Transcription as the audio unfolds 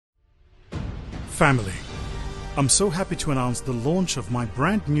Family, I'm so happy to announce the launch of my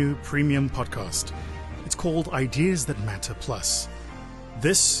brand new premium podcast. It's called Ideas That Matter Plus.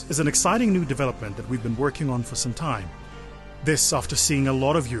 This is an exciting new development that we've been working on for some time. This after seeing a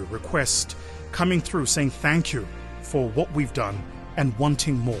lot of you request coming through saying thank you for what we've done and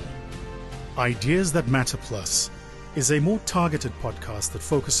wanting more. Ideas That Matter Plus is a more targeted podcast that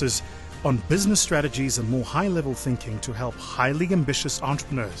focuses on business strategies and more high-level thinking to help highly ambitious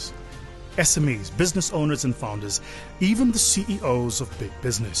entrepreneurs, SMEs, business owners and founders, even the CEOs of big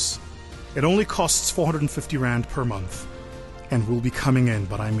business. It only costs 450 Rand per month and will be coming in,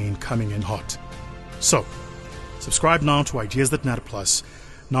 but I mean coming in hot. So, subscribe now to Ideas That Matter Plus,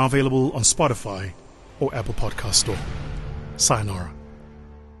 now available on Spotify or Apple Podcast Store. Sayonara.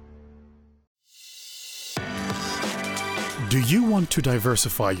 Do you want to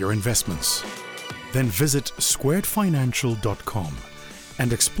diversify your investments? Then visit squaredfinancial.com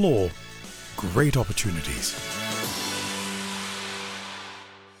and explore great opportunities.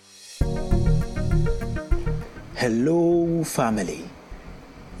 Hello, family.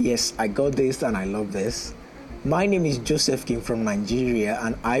 Yes, I got this and I love this. My name is Joseph Kim from Nigeria,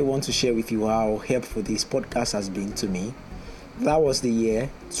 and I want to share with you how helpful this podcast has been to me. That was the year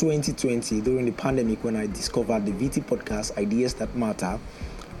 2020 during the pandemic when I discovered the VT podcast, Ideas That Matter.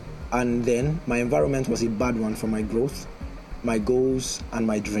 And then my environment was a bad one for my growth, my goals, and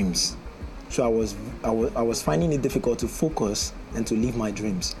my dreams. So I was finding it difficult to focus and to live my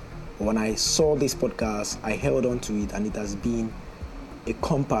dreams. But when I saw this podcast, I held on to it, and it has been a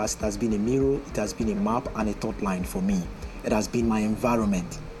compass, it has been a mirror, it has been a map and a thought line for me. It has been my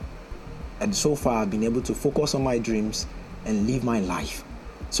environment. And so far I've been able to focus on my dreams and live my life.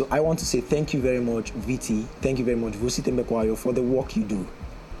 So I want to say thank you very much, VT. Thank you very much, Vusi Tembekwayo, for the work you do.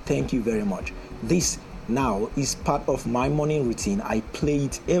 Thank you very much. This now is part of my morning routine. I play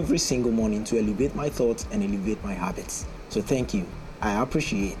it every single morning to elevate my thoughts and elevate my habits. So thank you. I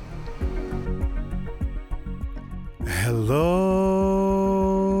appreciate it. Hello,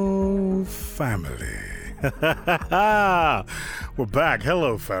 family. We're back.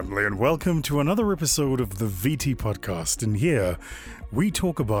 Hello, family, and welcome to another episode of the VT podcast. And here we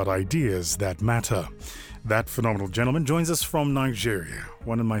talk about ideas that matter. That phenomenal gentleman joins us from Nigeria,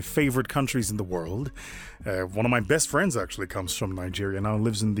 one of my favorite countries in the world. One of my best friends actually comes from Nigeria, now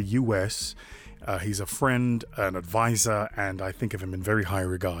lives in the US. He's a friend, an advisor, and I think of him in very high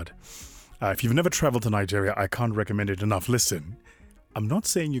regard. If you've never traveled to Nigeria, I can't recommend it enough. Listen, I'm not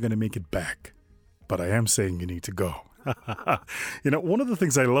saying you're going to make it back, but I am saying you need to go. You know, one of the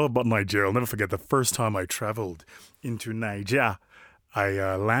things I love about Nigeria, I'll never forget the first time I traveled into Nigeria. I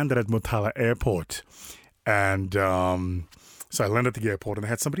landed at Murtala Airport, and so I landed at the airport, and I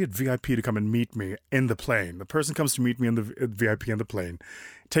had somebody at VIP to come and meet me in the plane. The person comes to meet me in the VIP in the plane,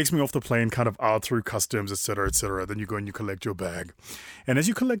 takes me off the plane, kind of out through customs, etc., etc. Then you go and you collect your bag. And as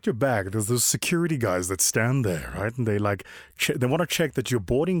you collect your bag, there's those security guys that stand there, right? And they they want to check that your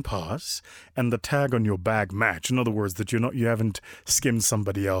boarding pass and the tag on your bag match. In other words, that you haven't skimmed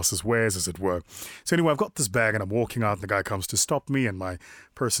somebody else's wares, as it were. So anyway, I've got this bag and I'm walking out, and the guy comes to stop me, and my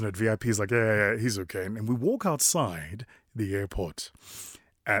person at VIP is like, yeah, he's okay. And we walk outside the airport.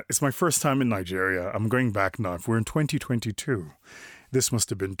 It's my first time in Nigeria. I'm going back now. If we're in 2022, this must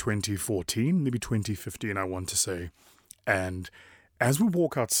have been 2014, maybe 2015, I want to say. And as we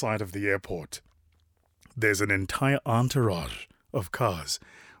walk outside of the airport, there's an entire entourage of cars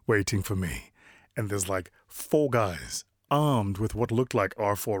waiting for me. And there's like 4 guys armed with what looked like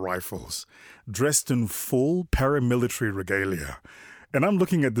R4 rifles, dressed in full paramilitary regalia. And I'm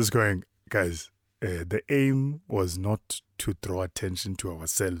looking at this going, guys, the aim was not to draw attention to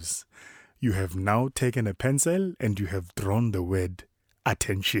ourselves. You have now taken a pencil and you have drawn the word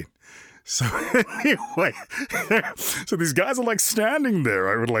attention. So anyway, so these guys are like standing there,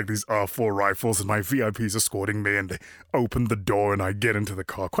 right, with like these R4 rifles, and my VIP's escorting me, and they open the door and I get into the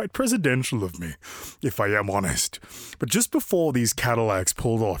car. Quite presidential of me, if I am honest. But just before these Cadillacs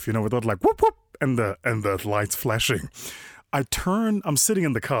pulled off, you know, with that like whoop whoop and the lights flashing, I'm sitting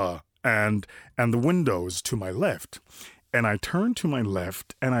in the car, and the window's to my left. And I turn to my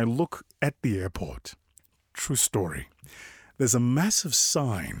left and I look at the airport. True story. There's a massive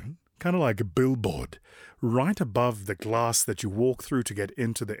sign, kind of like a billboard, right above the glass that you walk through to get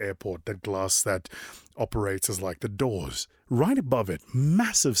into the airport, that glass that operates as like the doors. Right above it,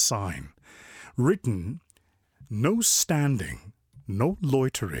 massive sign, written, no standing, no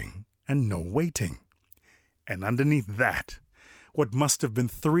loitering, and no waiting. And underneath that, what must have been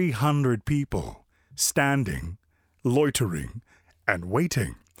 300 people standing, loitering, and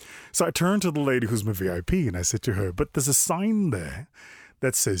waiting. So I turned to the lady who's my VIP and I said to her, but there's a sign there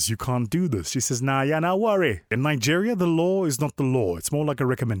that says you can't do this. She says, nah, yeah, now worry. In Nigeria, the law is not the law. It's more like a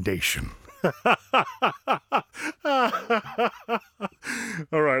recommendation. All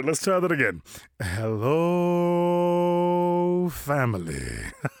right, let's try that again. Hello,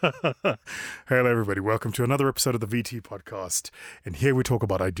 family. Hello, everybody. Welcome to another episode of the VT podcast. And here we talk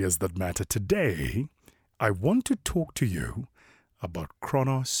about ideas that matter. Today, I want to talk to you about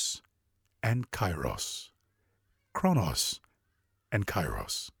Chronos and Kairos. Chronos and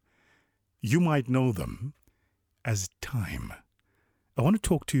Kairos. You might know them as time. I want to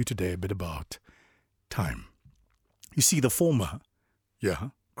talk to you today a bit about time. You see, the former,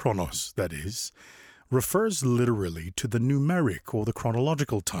 Chronos, that is, refers literally to the numeric or the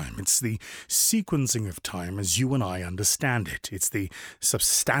chronological time. It's the sequencing of time as you and I understand it. It's the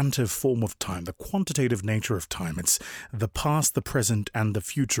substantive form of time, the quantitative nature of time. It's the past, the present, and the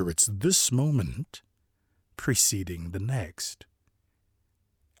future. It's this moment preceding the next.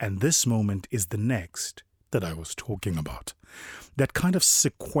 And this moment is the next that I was talking about. That kind of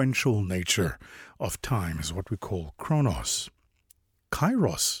sequential nature of time is what we call chronos.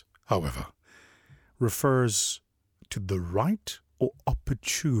 Kairos, however, refers to the right or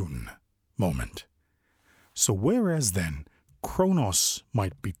opportune moment. So whereas then chronos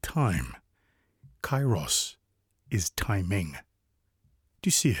might be time, kairos is timing. Do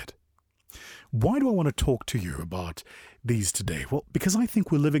you see it? Why do I want to talk to you about these today? Well, because I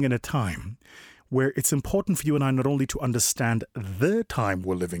think we're living in a time where it's important for you and I not only to understand the time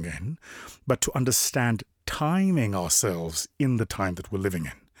we're living in, but to understand timing ourselves in the time that we're living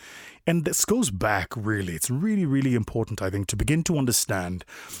in. And this goes back, really. It's really, really important, I think, to begin to understand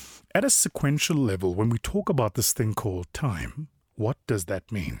at a sequential level, when we talk about this thing called time, what does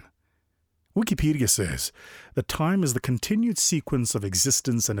that mean? Wikipedia says that time is the continued sequence of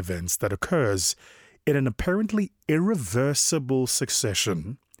existence and events that occurs in an apparently irreversible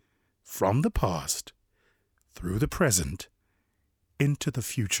succession from the past, through the present, into the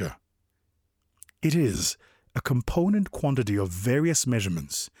future. It is a component quantity of various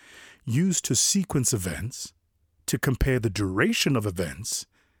measurements used to sequence events, to compare the duration of events,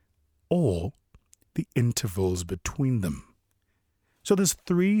 or the intervals between them. So there's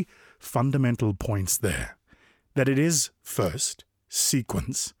three fundamental points there. That it is, first,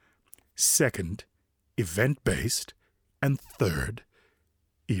 sequence, second, event-based, and third,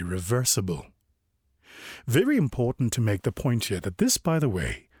 irreversible. Very important to make the point here that this, by the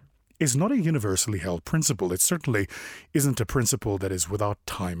way, is not a universally held principle. It certainly isn't a principle that is without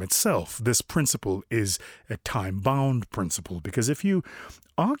time itself. This principle is a time-bound principle, because if you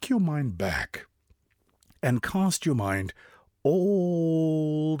arc your mind back and cast your mind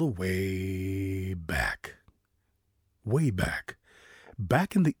all the way back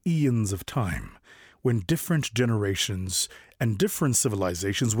in the eons of time, when different generations and different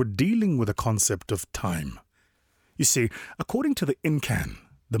civilizations were dealing with the concept of time. You see, according to the Incan,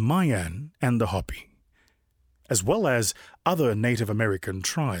 the Mayan, and the Hopi, as well as other Native American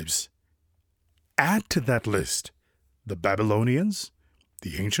tribes, add to that list the Babylonians,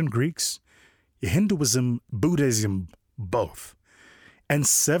 the ancient Greeks, Hinduism, Buddhism, both, and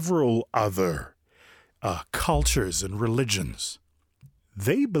several other cultures and religions.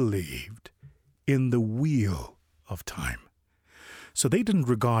 They believed in the wheel of time. So they didn't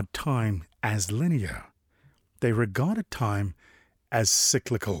regard time as linear. They regarded time as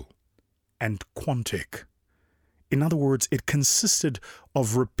cyclical and quantic. In other words, it consisted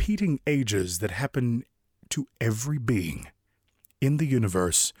of repeating ages that happen to every being in the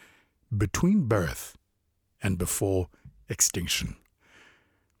universe between birth and before extinction.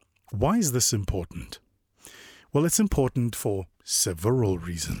 Why is this important? Well, it's important for several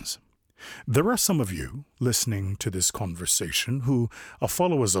reasons. There are some of you listening to this conversation who are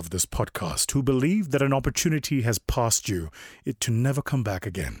followers of this podcast who believe that an opportunity has passed you to never come back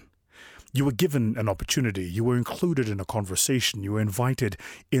again. You were given an opportunity. You were included in a conversation. You were invited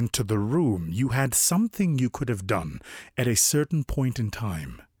into the room. You had something you could have done at a certain point in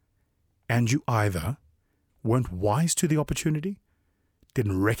time. And you either weren't wise to the opportunity,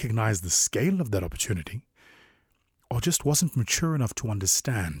 didn't recognize the scale of that opportunity, or just wasn't mature enough to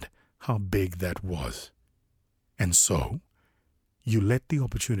understand how big that was. And so, you let the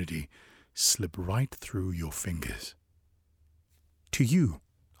opportunity slip right through your fingers. To you,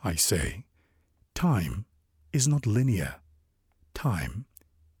 I say, time is not linear. Time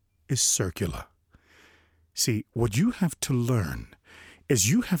is circular. See, what you have to learn is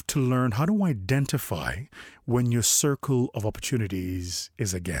you have to learn how to identify when your circle of opportunities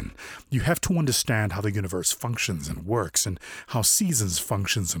is again. You have to understand how the universe functions and works and how seasons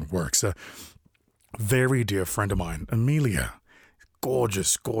functions and works. A very dear friend of mine, Amelia,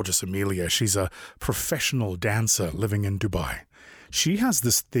 gorgeous, gorgeous Amelia. She's a professional dancer living in Dubai. She has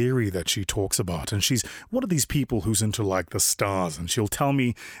this theory that she talks about, and she's one of these people who's into like the stars, and she'll tell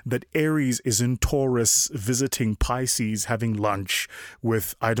me that Aries is in Taurus visiting Pisces having lunch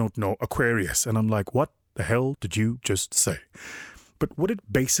with, I don't know, Aquarius. And I'm like, what the hell did you just say? But what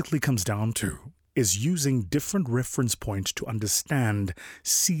it basically comes down to is using different reference points to understand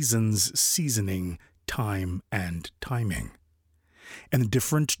seasons, seasoning, time, and timing. And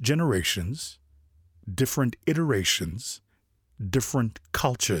different generations, different iterations, different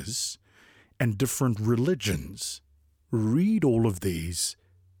cultures, and different religions read all of these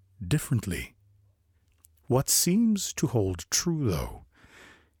differently. What seems to hold true, though,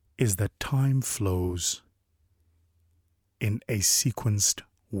 is that time flows in a sequenced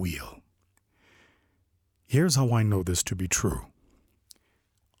wheel. Here's how I know this to be true.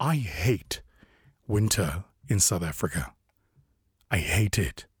 I hate winter in South Africa. I hate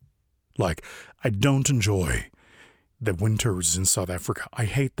it. Like, I don't enjoy the winters in South Africa. I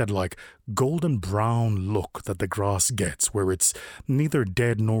hate that like golden brown look that the grass gets, where it's neither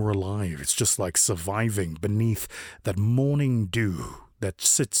dead nor alive. It's just like surviving beneath that morning dew that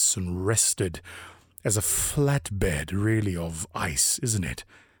sits and rested as a flatbed really of ice, isn't it?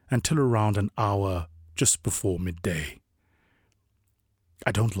 Until around an hour just before midday.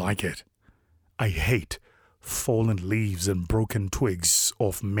 I don't like it. I hate fallen leaves and broken twigs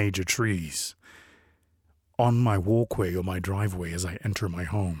off major trees on my walkway or my driveway as I enter my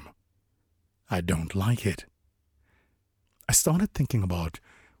home. I don't like it. I started thinking about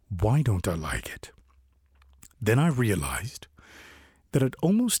why don't I like it? Then I realized that at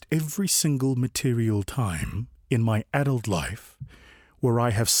almost every single material time in my adult life where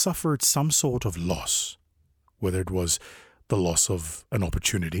I have suffered some sort of loss, whether it was the loss of an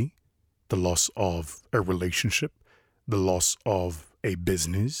opportunity, the loss of a relationship, the loss of a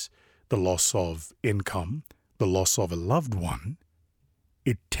business, the loss of income, the loss of a loved one,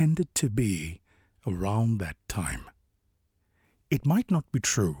 it tended to be around that time. It might not be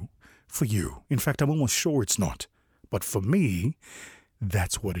true for you. In fact, I'm almost sure it's not. But for me,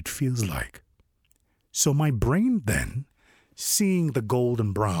 that's what it feels like. So my brain then, seeing the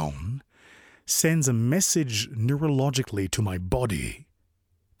golden brown, sends a message neurologically to my body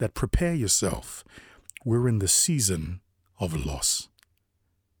that prepare yourself. We're in the season of loss.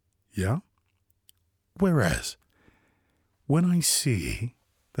 Yeah? Whereas, when I see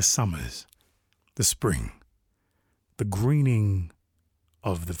the summers, the spring, the greening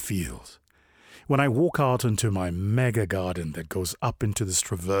of the fields, when I walk out into my mega garden that goes up into this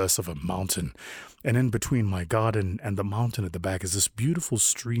traverse of a mountain, and in between my garden and the mountain at the back is this beautiful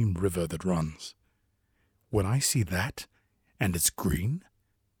stream river that runs. When I see that, and it's green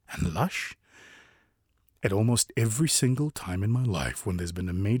and lush, at almost every single time in my life when there's been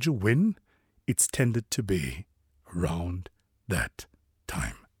a major win, it's tended to be around that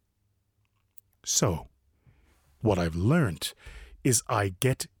time. So, what I've learned is I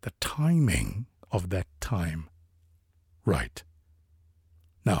get the timing of that time right.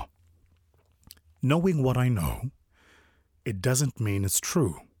 Now, knowing what I know, it doesn't mean it's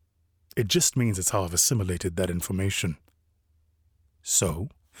true. It just means it's how I've assimilated that information. So,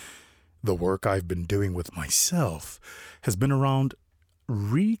 the work I've been doing with myself has been around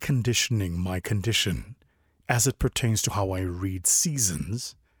reconditioning my condition as it pertains to how I read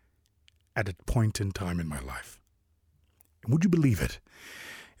seasons at a point in time in my life. Would you believe it?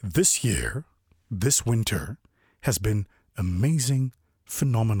 This year, this winter, has been amazing,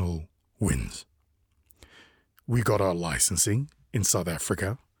 phenomenal wins. We got our licensing in South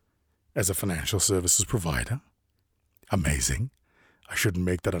Africa as a financial services provider. Amazing. I shouldn't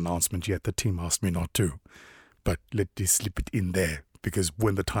make that announcement yet. The team asked me not to. But let me slip it in there, because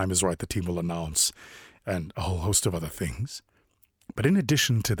when the time is right, the team will announce, and a whole host of other things. But in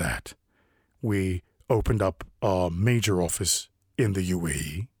addition to that, we opened up a major office in the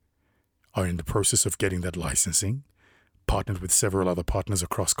UAE, are in the process of getting that licensing, partnered with several other partners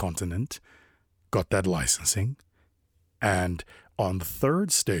across continent, got that licensing, and on the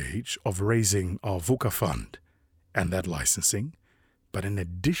third stage of raising our VUCA fund and that licensing. But in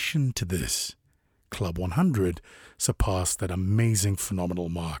addition to this, Club 100 surpassed that amazing, phenomenal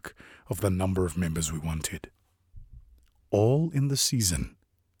mark of the number of members we wanted. All in the season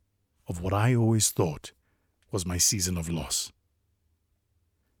of what I always thought was my season of loss.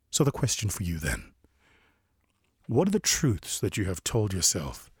 So the question for you then, what are the truths that you have told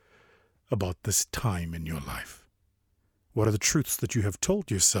yourself about this time in your life? What are the truths that you have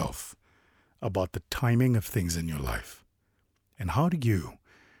told yourself about the timing of things in your life? And how do you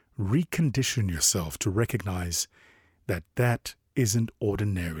recondition yourself to recognize that that isn't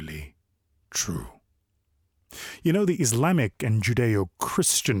ordinarily true. You know, the Islamic and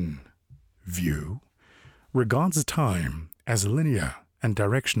Judeo-Christian view regards time as linear and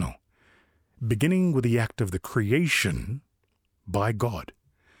directional, beginning with the act of the creation by God.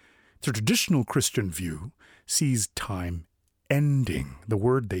 The traditional Christian view sees time ending. The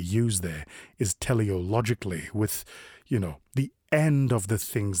word they use there is teleologically, with, the end of the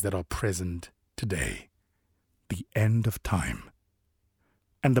things that are present today. The end of time.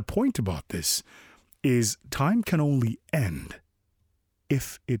 And the point about this is time can only end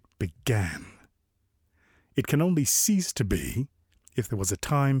if it began. It can only cease to be if there was a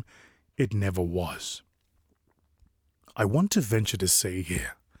time it never was. I want to venture to say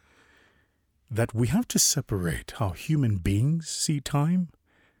here that we have to separate how human beings see time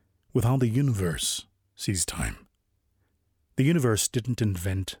with how the universe sees time. The universe didn't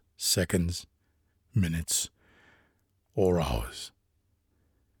invent seconds, minutes, or hours.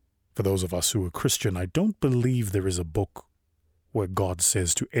 For those of us who are Christian, I don't believe there is a book where God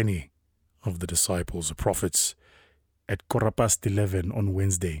says to any of the disciples or prophets, at 11:15 on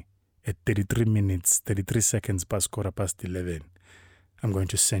Wednesday, at 33 minutes, 33 seconds past 11:15, I'm going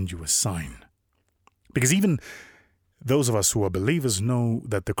to send you a sign. Because even those of us who are believers know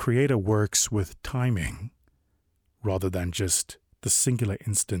that the Creator works with timing rather than just the singular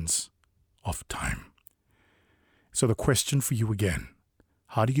instance of time. So the question for you again,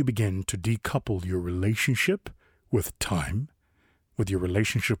 how do you begin to decouple your relationship with time with your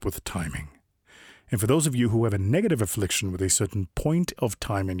relationship with timing? And for those of you who have a negative affliction with a certain point of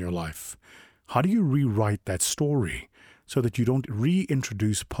time in your life, how do you rewrite that story so that you don't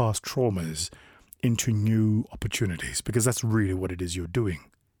reintroduce past traumas into new opportunities? Because that's really what it is you're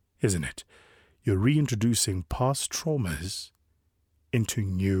doing, isn't it? You're reintroducing past traumas into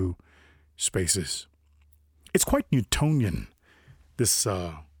new spaces. It's quite Newtonian, this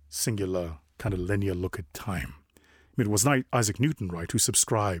singular kind of linear look at time. I mean, it was not Isaac Newton, right, who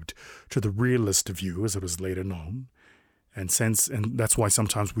subscribed to the realist view, as it was later known. And that's why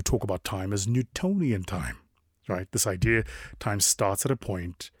sometimes we talk about time as Newtonian time, right? This idea time starts at a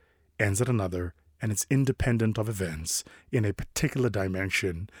point, ends at another, and it's independent of events in a particular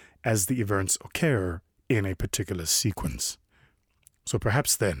dimension as the events occur in a particular sequence. So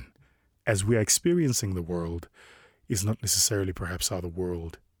perhaps then, as we are experiencing the world, is not necessarily perhaps how the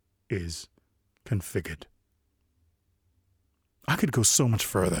world is configured. I could go so much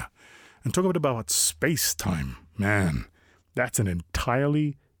further and talk a bit about space-time. Man, that's an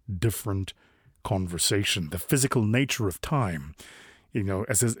entirely different conversation. The physical nature of time,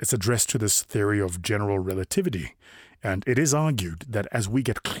 as it's addressed to this theory of general relativity. And it is argued that as we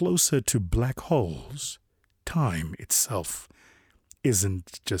get closer to black holes, time itself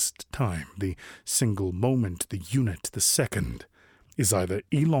isn't just time. The single moment, the unit, the second, is either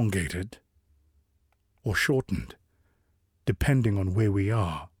elongated or shortened, depending on where we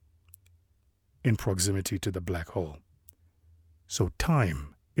are in proximity to the black hole. So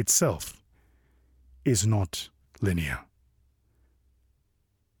time itself is not linear.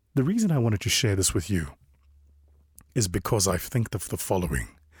 The reason I wanted to share this with you is because I think of the following.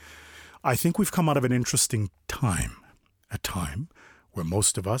 I think we've come out of an interesting time, a time where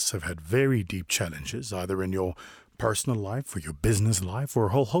most of us have had very deep challenges, either in your personal life or your business life or a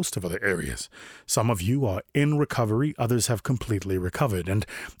whole host of other areas. Some of you are in recovery, others have completely recovered. And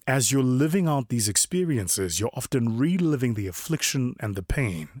as you're living out these experiences, you're often reliving the affliction and the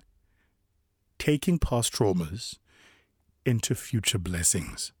pain, taking past traumas into future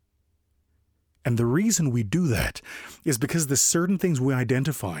blessings. And the reason we do that is because there's certain things we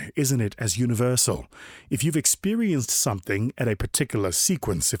identify, isn't it, as universal. If you've experienced something at a particular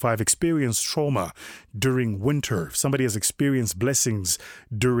sequence, if I've experienced trauma during winter, if somebody has experienced blessings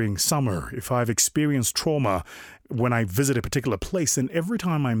during summer, if I've experienced trauma when I visit a particular place, then every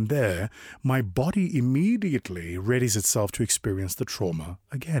time I'm there, my body immediately readies itself to experience the trauma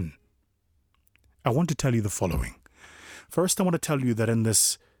again. I want to tell you the following. First, I want to tell you that in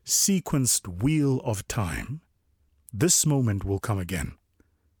this sequenced wheel of time, this moment will come again.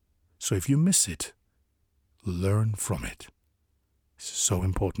 So if you miss it, learn from it. It's so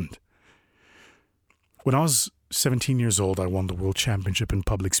important. When I was 17 years old, I won the World Championship in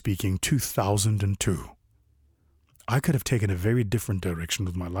Public Speaking 2002. I could have taken a very different direction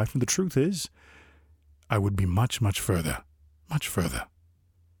with my life, and the truth is, I would be much, much further.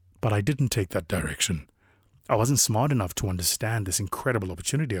 But I didn't take that direction. I wasn't smart enough to understand this incredible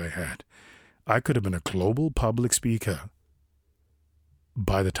opportunity I had. I could have been a global public speaker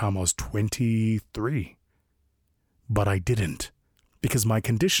by the time I was 23. But I didn't, because my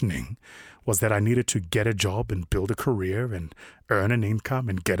conditioning was that I needed to get a job and build a career and earn an income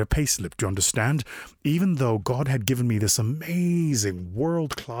and get a payslip. Do you understand? Even though God had given me this amazing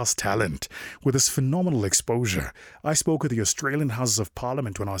world-class talent with this phenomenal exposure, I spoke at the Australian Houses of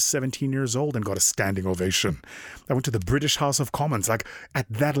Parliament when I was 17 years old and got a standing ovation. I went to the British House of Commons, like at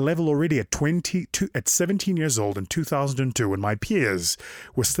that level already at 17 years old in 2002, when my peers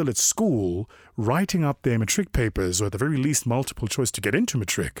were still at school writing up their matric papers, or at the very least multiple choice to get into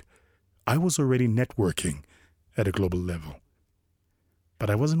matric. I was already networking at a global level. But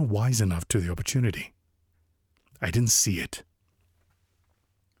I wasn't wise enough to the opportunity. I didn't see it.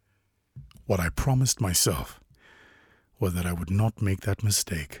 What I promised myself was that I would not make that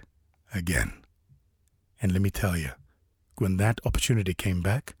mistake again. And let me tell you, when that opportunity came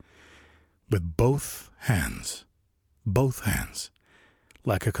back, with both hands,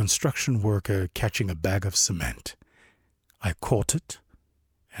 like a construction worker catching a bag of cement, I caught it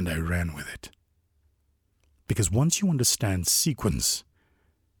and I ran with it. Because once you understand sequence,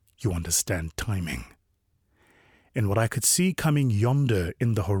 you understand timing. And what I could see coming yonder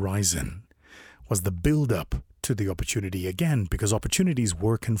in the horizon was the build-up to the opportunity again, because opportunities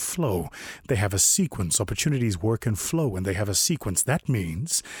work and flow. They have a sequence. Opportunities work and flow, and they have a sequence. That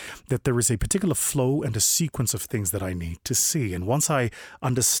means that there is a particular flow and a sequence of things that I need to see. And once I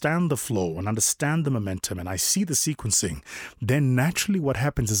understand the flow and understand the momentum and I see the sequencing, then naturally what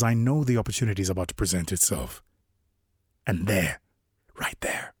happens is I know the opportunity is about to present itself. And there, right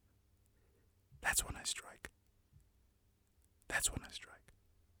there, that's when I strike. That's when I strike.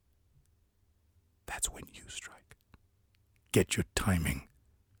 That's when you strike. Get your timing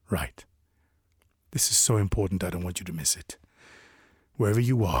right. This is so important. I don't want you to miss it. Wherever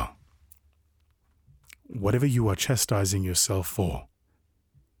you are, whatever you are chastising yourself for,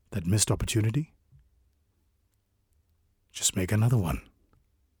 that missed opportunity, just make another one.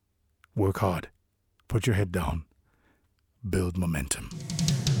 Work hard. Put your head down. Build momentum.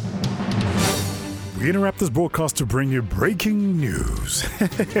 We interrupt this broadcast to bring you breaking news.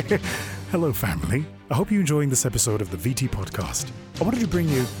 Hello, family. I hope you're enjoying this episode of the VT Podcast. I wanted to bring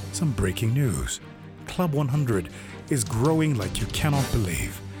you some breaking news. Club 100 is growing like you cannot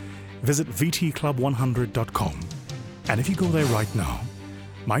believe. Visit vtclub100.com. And if you go there right now,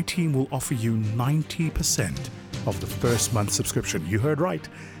 my team will offer you 90% of the first month subscription. You heard right.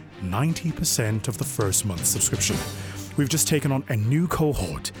 90% of the first month subscription. We've just taken on a new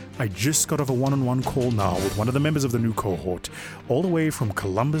cohort. I just got off a one-on-one call now with one of the members of the new cohort, all the way from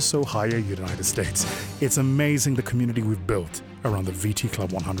Columbus, Ohio, United States. It's amazing the community we've built around the VT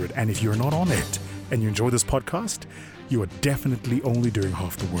Club 100. And if you're not on it and you enjoy this podcast, you are definitely only doing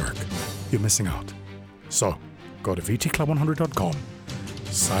half the work. You're missing out. So go to vtclub100.com,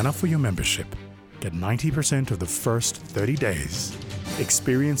 sign up for your membership, get 90% of the first 30 days,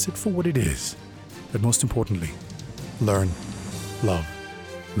 experience it for what it is, but most importantly, learn, love,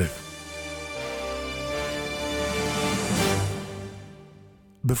 live.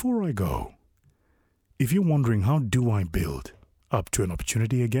 Before I go, if you're wondering how do I build up to an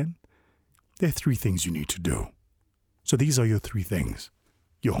opportunity again, there are 3 things you need to do. So these are your 3 things,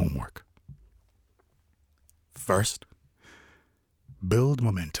 your homework. First, build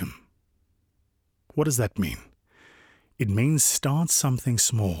momentum. What does that mean? It means start something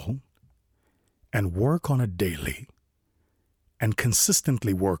small and work on it daily, and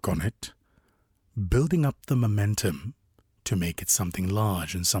consistently work on it, building up the momentum to make it something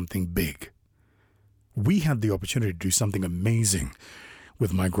large and something big. We had the opportunity to do something amazing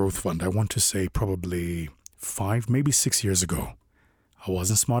with my growth fund. I want to say probably 5, maybe 6 years ago. I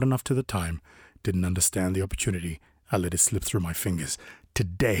wasn't smart enough to the time, didn't understand the opportunity. I let it slip through my fingers.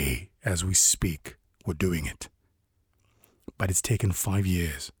 Today, as we speak, we're doing it. But it's taken 5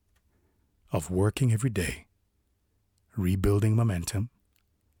 years of working every day, rebuilding momentum,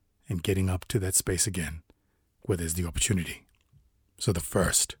 and getting up to that space again where there's the opportunity. So the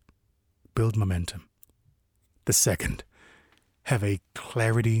first, build momentum. The second, have a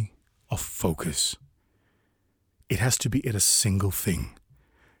clarity of focus. It has to be at a single thing.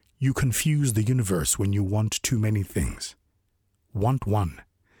 You confuse the universe when you want too many things. Want one.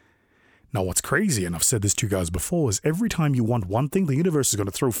 Now, what's crazy, and I've said this to you guys before, is every time you want one thing, the universe is going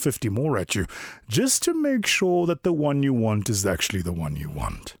to throw 50 more at you just to make sure that the one you want is actually the one you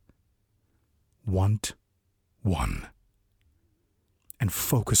want. Want one. And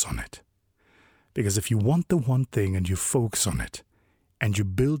focus on it. Because if you want the one thing and you focus on it, and you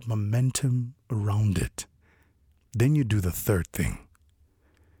build momentum around it, then you do the third thing.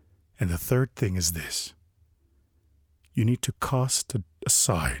 And the third thing is this. You need to cast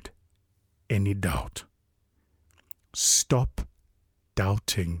aside any doubt. Stop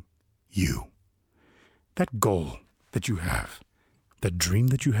doubting you. That goal that you have, that dream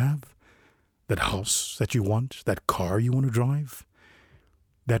that you have, that house that you want, that car you want to drive,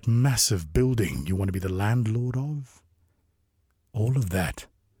 that massive building you want to be the landlord of, all of that.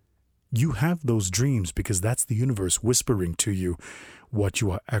 You have those dreams because that's the universe whispering to you what you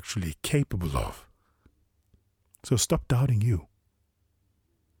are actually capable of. So stop doubting you.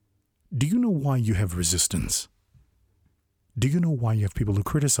 Do you know why you have resistance? Do you know why you have people who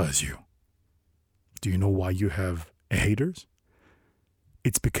criticize you? Do you know why you have haters?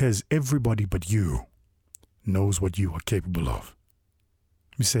 It's because everybody but you knows what you are capable of.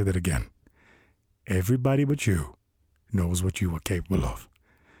 Let me say that again. Everybody but you knows what you are capable of.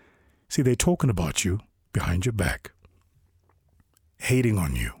 See, they're talking about you behind your back, hating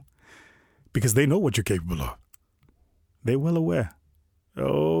on you, because they know what you're capable of. They're well aware.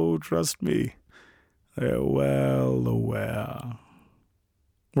 Oh, trust me, they're well aware.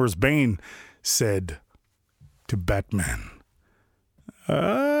 Whereas Bane said to Batman,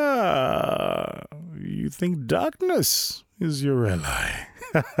 you think darkness is your ally?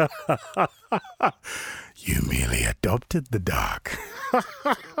 You merely adopted the dark.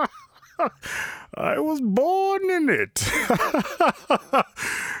 I was born in it.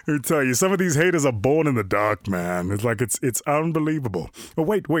 Let me tell you, some of these haters are born in the dark, man. It's like it's unbelievable. Oh,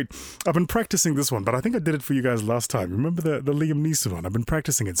 wait. I've been practicing this one, but I think I did it for you guys last time. Remember the Liam Neeson one? I've been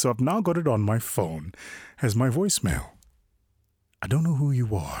practicing it, so I've now got it on my phone as my voicemail. I don't know who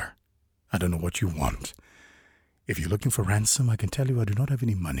you are. I don't know what you want. If you're looking for ransom, I can tell you I do not have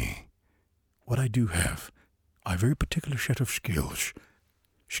any money. What I do have are a very particular set of skills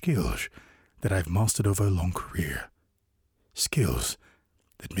that I've mastered over a long career. Skills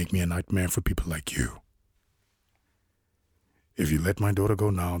that make me a nightmare for people like you. If you let my daughter go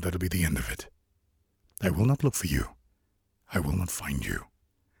now, that'll be the end of it. I will not look for you. I will not find you.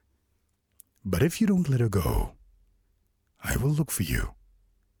 But if you don't let her go, I will look for you.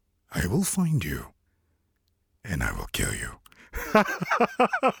 I will find you. And I will kill you.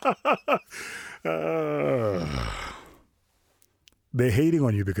 They're hating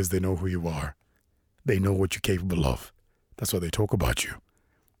on you because they know who you are. They know what you're capable of. That's why they talk about you.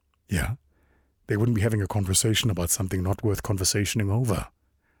 Yeah? They wouldn't be having a conversation about something not worth conversationing over.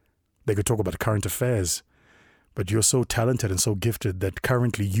 They could talk about current affairs, but you're so talented and so gifted that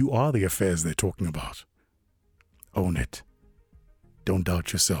currently you are the affairs they're talking about. Own it. Don't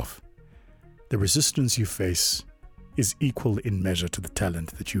doubt yourself. The resistance you face is equal in measure to the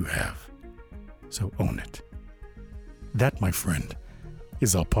talent that you have. So own it. That, my friend,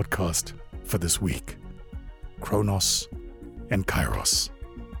 is our podcast for this week. Chronos and Kairos.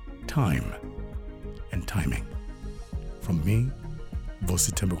 Time and timing. From me,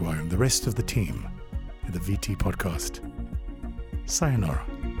 Vosi Tembagwayo, and the rest of the team at the VT Podcast. Sayonara.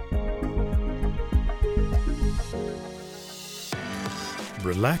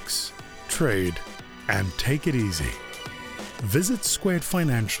 Relax, trade, and take it easy. Visit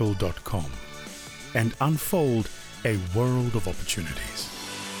squaredfinancial.com and unfold a world of opportunities.